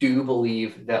I do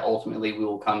believe that ultimately we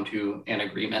will come to an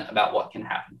agreement about what can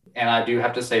happen. And I do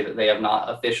have to say that they have not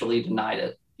officially denied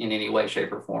it in any way,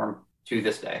 shape, or form to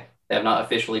this day. They have not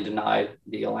officially denied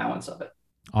the allowance of it.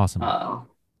 Awesome.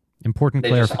 Important they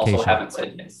clarification. Just also haven't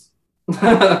said yes.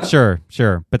 Sure.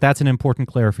 But that's an important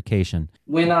clarification.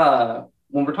 When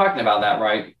we're talking about that,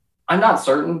 right, I'm not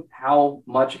certain how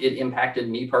much it impacted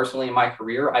me personally in my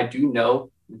career. I do know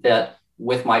that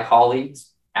with my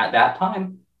colleagues at that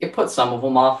time, it put some of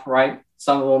them off, right?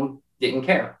 Some of them didn't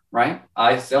care, right?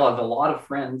 I still have a lot of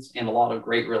friends and a lot of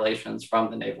great relations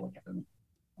from the Naval Academy,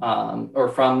 or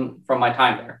from my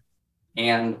time there.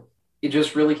 And it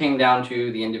just really came down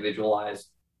to the individualized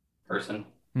person.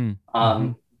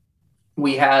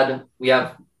 we have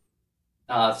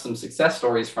some success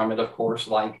stories from it, of course,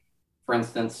 like, for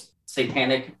instance,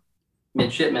 Satanic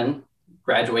midshipmen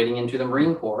graduating into the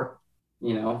Marine Corps.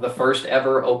 The first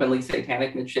ever openly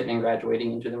Satanic midshipman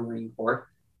graduating into the Marine Corps.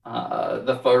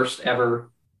 The first ever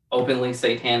openly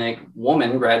Satanic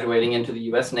woman graduating into the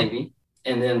U.S. Navy,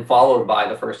 and then followed by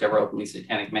the first ever openly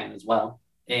Satanic man as well.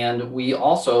 And we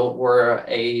also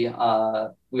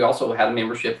had a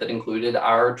membership that included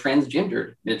our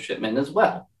transgendered midshipmen as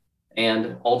well.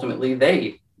 And ultimately,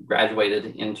 they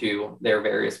graduated into their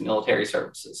various military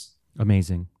services.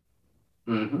 Amazing.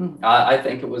 Mm-hmm. I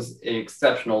think it was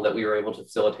exceptional that we were able to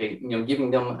facilitate,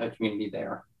 giving them a community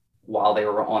there while they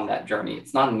were on that journey.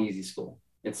 It's not an easy school.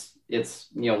 It's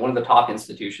one of the top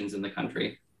institutions in the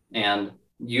country, and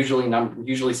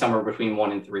usually somewhere between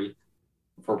 1 and 3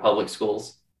 for public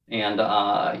schools. And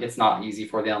it's not easy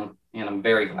for them. And I'm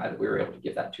very glad that we were able to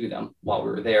give that to them while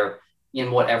we were there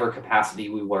in whatever capacity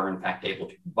we were, in fact, able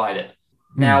to provide it.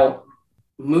 Now,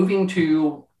 moving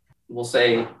to, we'll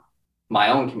say, my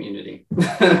own community,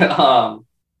 because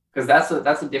that's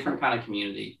a different kind of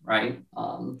community, right?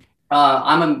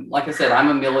 Like I said, I'm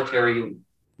a military.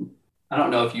 I don't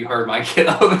know if you heard my kid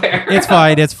over there. It's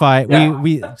fine. It's fine. Yeah.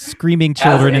 We screaming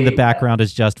children in the background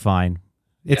is just fine.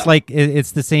 It's like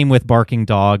it's the same with barking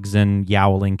dogs and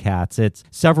yowling cats. It's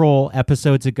several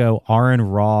episodes ago, Aaron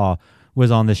Raw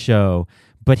was on the show,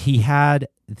 but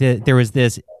there was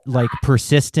this like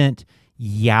persistent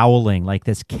yowling, like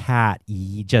this cat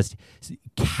just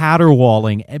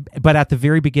caterwauling. But at the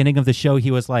very beginning of the show,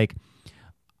 he was like,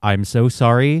 "I'm so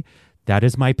sorry. That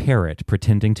is my parrot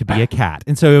pretending to be a cat."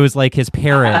 And so it was like his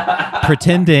parrot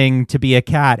pretending to be a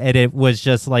cat, and it was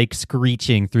just like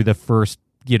screeching through the first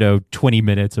 20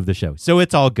 minutes of the show. So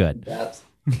it's all good. That's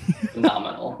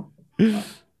phenomenal.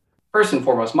 First and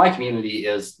foremost, my community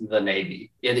is the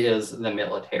Navy. It is the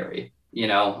military.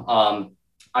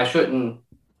 I shouldn't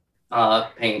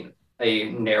paint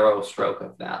a narrow stroke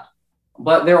of that.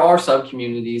 But there are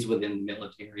sub-communities within the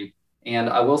military. And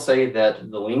I will say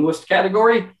that the linguist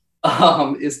category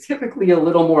is typically a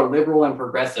little more liberal and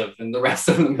progressive than the rest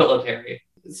of the military.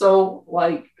 So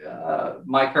like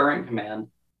my current command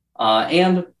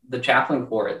and the chaplain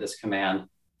corps at this command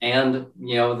and,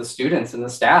 the students and the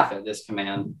staff at this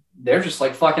command, they're just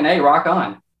like, fucking A, rock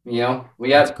on. We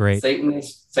have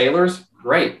Satanist sailors,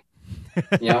 great.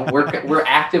 We're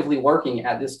actively working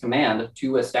at this command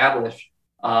to establish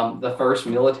the first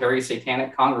military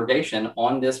satanic congregation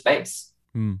on this base.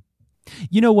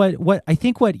 You know what I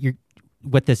think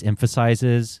what this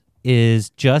emphasizes is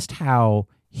just how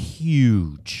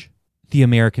huge the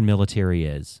American military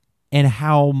is and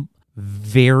how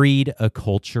varied a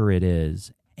culture it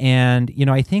is. And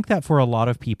I think that for a lot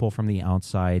of people from the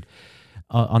outside,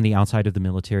 on the outside of the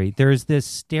military, there's this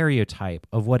stereotype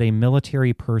of what a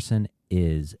military person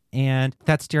is. And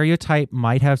that stereotype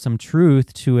might have some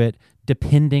truth to it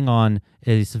depending on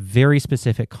a very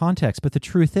specific context. But the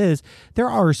truth is, there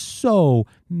are so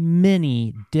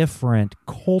many different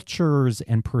cultures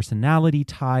and personality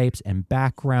types and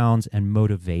backgrounds and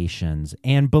motivations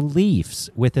and beliefs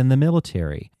within the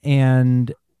military.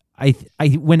 And I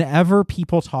whenever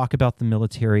people talk about the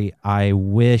military, I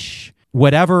wish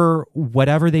whatever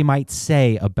they might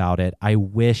say about it, I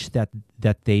wish that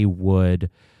they would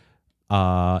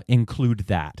include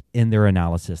that in their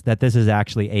analysis, that this is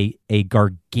actually a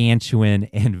gargantuan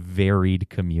and varied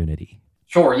community.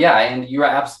 Sure, yeah, and you're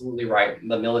absolutely right.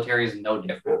 The military is no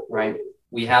different, right?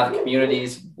 We have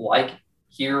communities like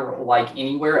here, like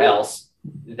anywhere else,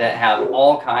 that have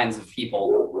all kinds of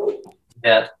people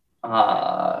that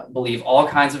believe all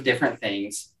kinds of different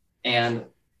things and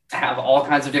have all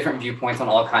kinds of different viewpoints on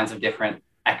all kinds of different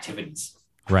activities.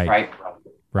 Right.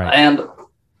 And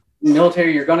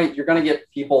military, you're gonna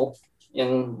get people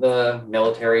in the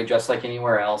military just like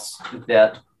anywhere else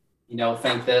that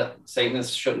think that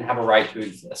Satanists shouldn't have a right to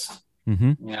exist.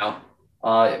 And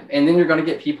then you're gonna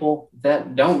get people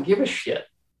that don't give a shit.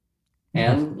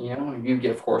 And you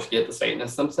get, of course, get the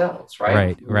Satanists themselves,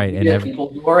 right? Right. You get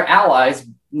people who are allies,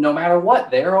 no matter what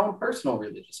their own personal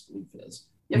religious belief is.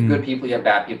 You have good people, you have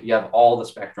bad people, you have all the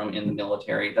spectrum in the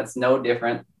military. That's no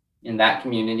different in that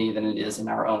community than it is in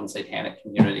our own satanic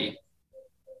community.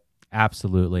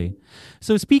 Absolutely.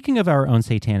 So speaking of our own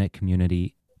satanic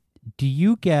community, do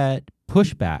you get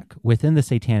pushback within the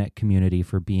satanic community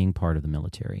for being part of the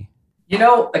military?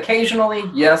 Occasionally,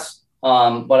 yes,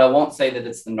 but I won't say that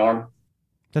it's the norm.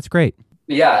 That's great.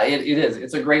 Yeah, it is.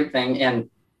 It's a great thing. And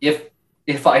if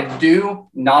I do,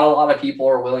 not a lot of people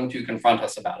are willing to confront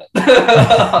us about it.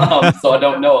 So I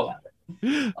don't know about it.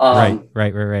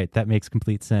 Right. That makes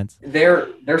complete sense.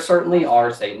 There certainly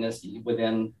are Satanists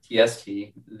within TST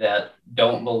that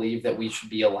don't believe that we should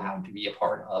be allowed to be a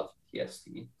part of TST.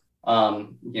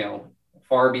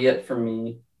 Far be it from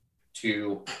me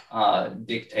to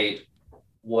dictate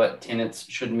what tenets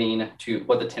should mean to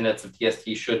what the tenets of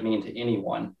TST should mean to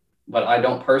anyone. But I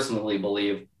don't personally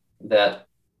believe that,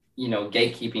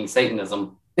 gatekeeping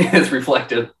Satanism is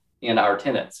reflected in our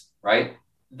tenets, right?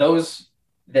 Those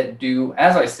that do,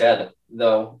 as I said,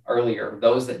 though, earlier,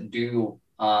 those that do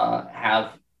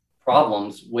have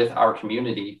problems with our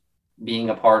community being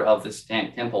a part of the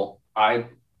Satanic Temple, I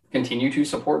continue to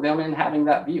support them in having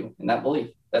that view and that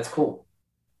belief. That's cool.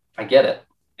 I get it.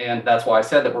 And that's why I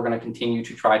said that we're going to continue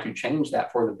to try to change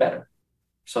that for the better,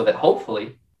 so that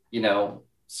hopefully,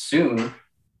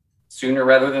 sooner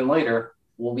rather than later,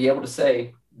 we'll be able to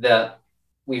say that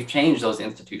we've changed those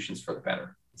institutions for the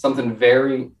better. Something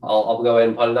I'll go ahead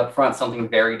and put it up front, something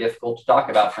very difficult to talk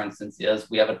about, for instance, is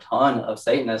we have a ton of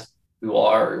Satanists who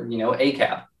are,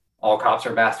 ACAB, all cops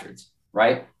are bastards,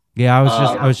 right? Yeah,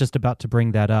 I was just about to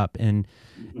bring that up, and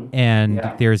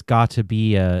there's got to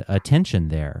be a tension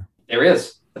there. There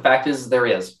is. The fact is there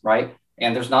is, right?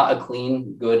 And there's not a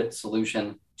clean, good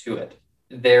solution to it.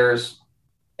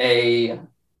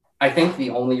 I think the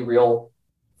only real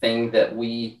thing that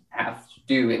we have to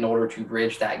do in order to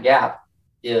bridge that gap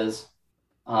is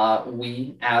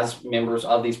we, as members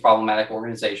of these problematic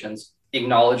organizations,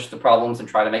 acknowledge the problems and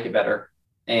try to make it better.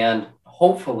 And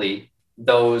hopefully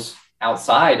those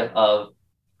outside of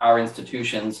our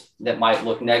institutions that might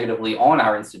look negatively on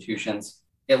our institutions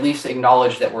at least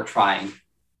acknowledge that we're trying,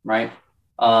 right?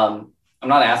 I'm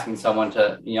not asking someone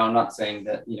to, I'm not saying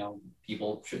that,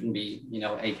 people shouldn't be,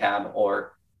 ACAB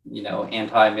or,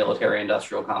 anti-military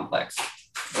industrial complex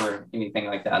or anything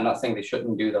like that. I'm not saying they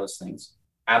shouldn't do those things.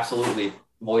 Absolutely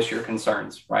voice your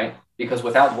concerns, right? Because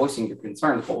without voicing your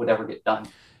concerns, what would ever get done?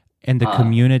 And the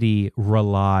community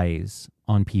relies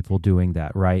on people doing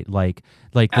that, right? Like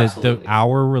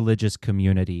our religious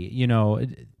community,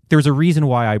 there's a reason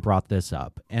why I brought this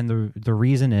up. And the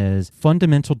reason is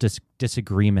fundamental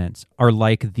disagreements are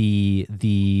like the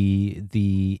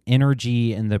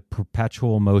energy and the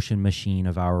perpetual motion machine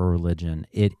of our religion.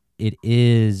 It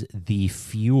is the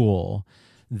fuel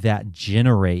that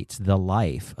generates the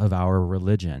life of our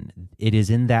religion. It is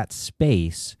in that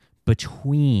space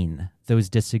between those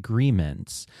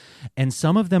disagreements. And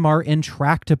some of them are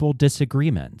intractable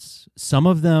disagreements. Some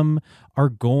of them are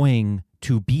going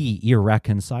to be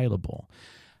irreconcilable.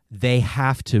 They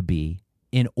have to be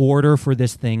in order for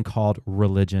this thing called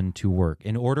religion to work,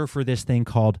 in order for this thing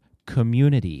called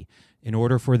community, in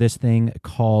order for this thing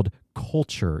called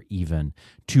culture even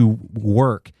to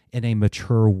work in a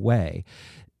mature way.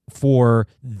 For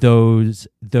those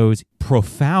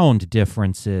profound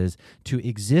differences to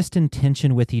exist in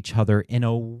tension with each other in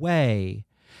a way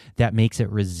that makes it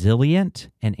resilient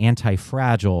and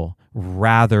anti-fragile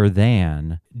rather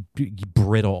than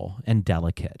brittle and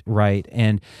delicate, right?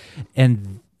 And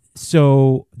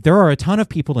so there are a ton of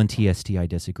people in TST I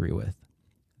disagree with.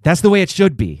 That's the way it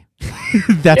should be.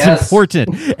 That's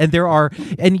important. And there are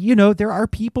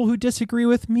people who disagree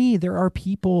with me. There are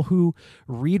people who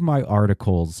read my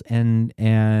articles and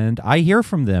I hear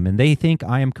from them and they think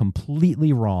I am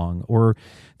completely wrong. Or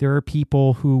there are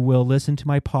people who will listen to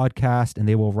my podcast and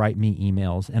they will write me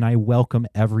emails, and I welcome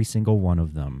every single one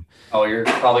of them. Oh, you're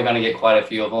probably going to get quite a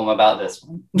few of them about this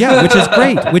one. Yeah, which is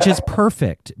great, which is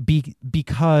perfect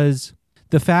because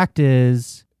the fact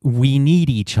is we need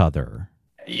each other.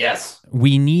 Yes.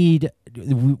 We need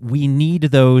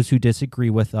those who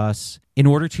disagree with us in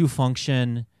order to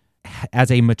function as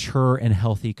a mature and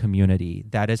healthy community.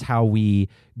 That is how we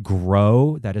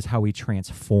grow. That is how we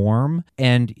transform.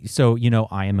 And so,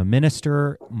 I am a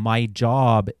minister. My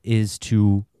job is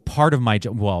to part of my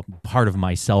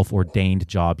self-ordained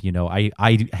job,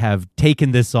 I have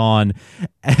taken this on.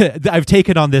 I've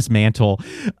taken on this mantle.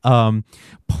 I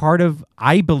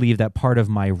believe that part of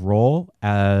my role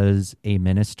as a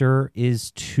minister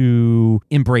is to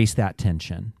embrace that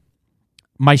tension.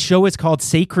 My show is called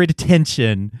Sacred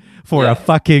Tension for a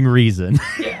fucking reason.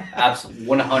 Yeah, absolutely.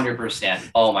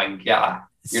 100%. Oh my God.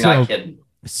 You're not kidding.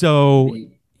 So,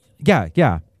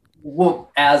 yeah.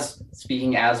 Well,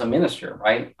 speaking as a minister,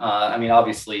 right?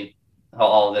 Obviously,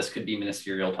 all of this could be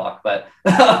ministerial talk, but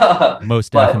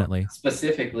most definitely.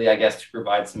 Specifically, I guess, to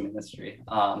provide some ministry.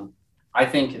 I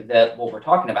think that what we're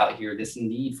talking about here, this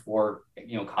need for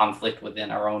conflict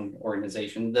within our own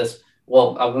organization, this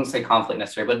well, I wouldn't say conflict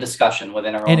necessarily, but discussion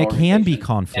within our own And it can be organization,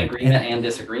 conflict. agreement and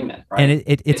disagreement, right? And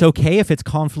it's okay if it's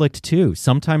conflict too.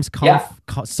 Sometimes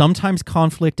sometimes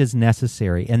conflict is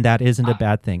necessary, and that isn't a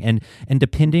bad thing. And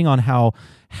depending on how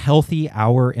healthy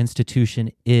our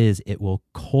institution is, it will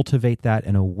cultivate that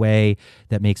in a way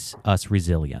that makes us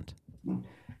resilient.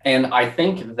 And I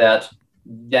think that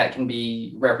can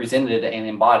be represented and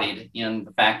embodied in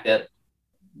the fact that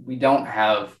we don't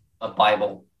have a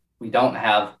Bible. We don't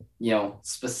have,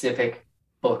 specific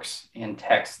books and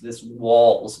texts, this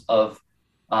walls of,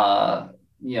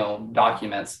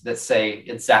 documents that say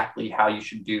exactly how you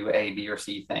should do A, B, or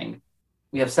C thing.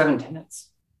 We have 7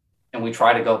 tenets, and we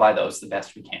try to go by those the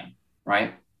best we can,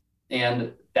 right?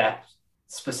 And that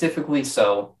specifically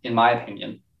so, in my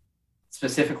opinion,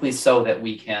 specifically so that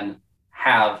we can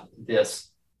have this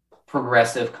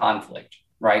progressive conflict,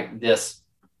 right? This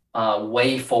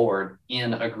way forward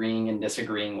in agreeing and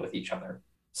disagreeing with each other,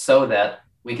 so that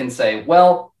we can say,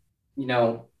 well,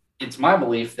 it's my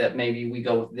belief that maybe we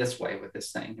go this way with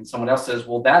this thing. And someone else says,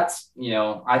 well, that's,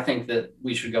 I think that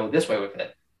we should go this way with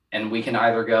it. And we can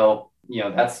either go,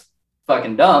 that's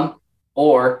fucking dumb,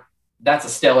 or that's a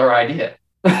stellar idea,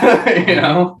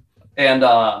 And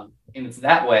it's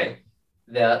that way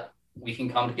that we can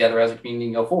come together as a community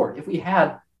and go forward. If we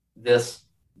had this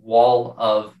wall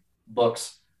of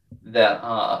books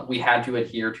that we had to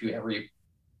adhere to every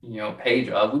page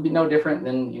of, we'd be no different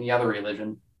than any other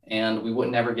religion, and we would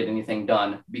never get anything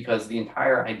done, because the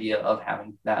entire idea of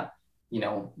having that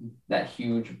that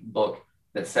huge book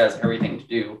that says everything to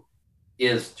do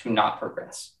is to not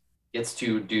progress. It's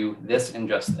to do this and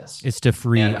just this. It's to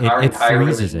free and it. Our It entire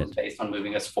freezes religion it is based on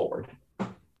moving us forward.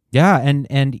 Yeah, and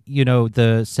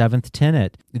the 7th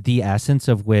tenet, the essence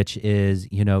of which is,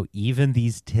 even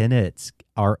these tenets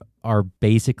are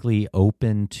basically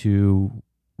open to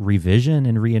revision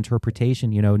and reinterpretation.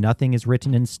 Nothing is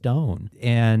written in stone.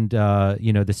 And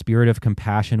the spirit of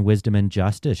compassion, wisdom, and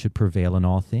justice should prevail in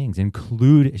all things, and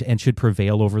should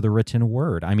prevail over the written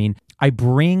word. I mean, I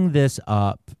bring this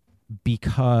up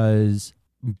because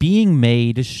being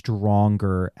made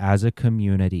stronger as a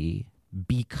community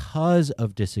because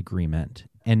of disagreement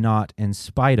and not in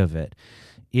spite of it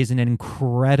is an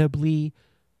incredibly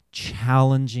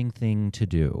challenging thing to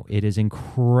do. It is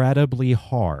incredibly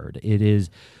hard. It is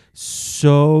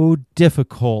so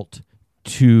difficult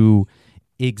to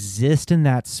exist in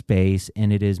that space,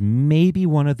 and it is maybe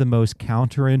one of the most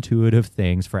counterintuitive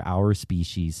things for our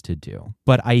species to do.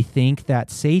 But I think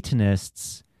that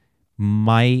Satanists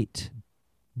might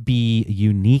be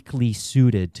uniquely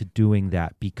suited to doing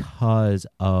that because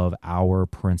of our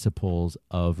principles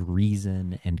of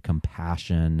reason and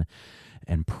compassion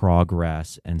and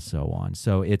progress and so on.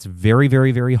 So it's very,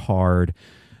 very, very hard.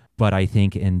 But I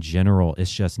think in general,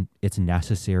 it's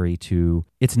necessary to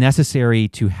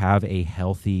have a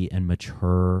healthy and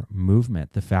mature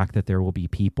movement. The fact that there will be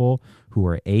people who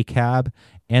are ACAB,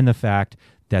 and the fact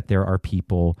that there are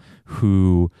people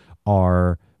who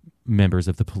are members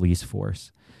of the police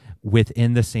force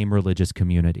within the same religious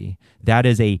community. That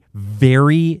is a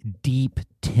very deep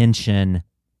tension,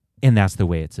 and that's the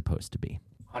way it's supposed to be.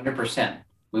 100%.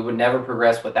 We would never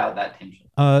progress without that tension.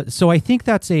 So I think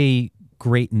that's a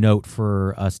great note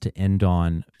for us to end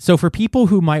on. So for people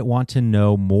who might want to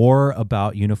know more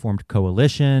about Uniformed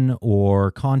Coalition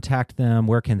or contact them,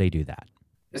 where can they do that?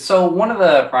 So one of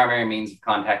the primary means of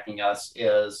contacting us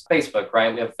is Facebook,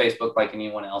 right? We have Facebook like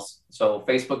anyone else. So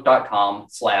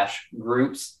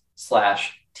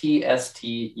facebook.com/groups/TST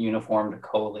Uniformed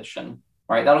Coalition,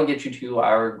 right? That'll get you to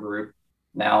our group.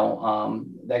 Now,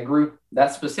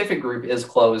 that specific group is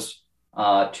closed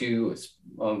to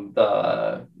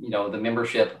the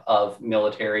membership of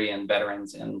military and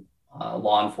veterans and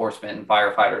law enforcement and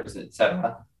firefighters,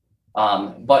 etc.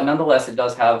 But nonetheless, it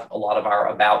does have a lot of our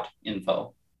about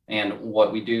info and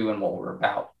what we do and what we're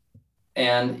about.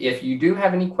 And if you do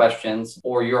have any questions,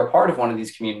 or you're a part of one of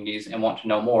these communities and want to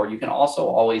know more, you can also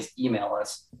always email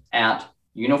us at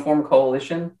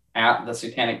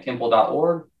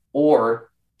uniformcoalition@thesatanictemple.org or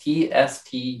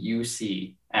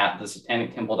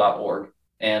tstuc@thesatanictemple.org.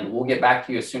 And we'll get back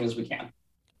to you as soon as we can.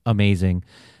 Amazing.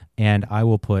 And I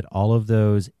will put all of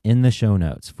those in the show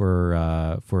notes for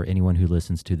anyone who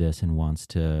listens to this and wants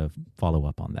to follow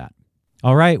up on that.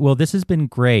 All right. Well, this has been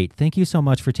great. Thank you so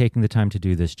much for taking the time to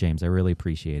do this, James. I really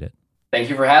appreciate it.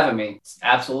 Thank you for having me.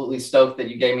 Absolutely stoked that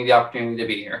you gave me the opportunity to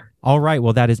be here. All right.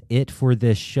 Well, that is it for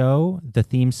this show. The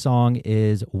theme song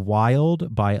is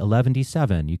Wild by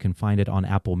 11D7. You can find it on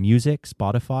Apple Music,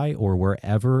 Spotify, or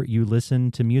wherever you listen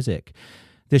to music.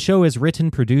 The show is written,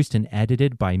 produced, and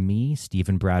edited by me,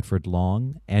 Stephen Bradford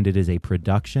Long, and it is a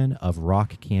production of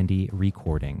Rock Candy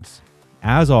Recordings.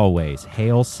 As always,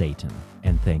 hail Satan,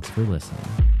 and thanks for listening.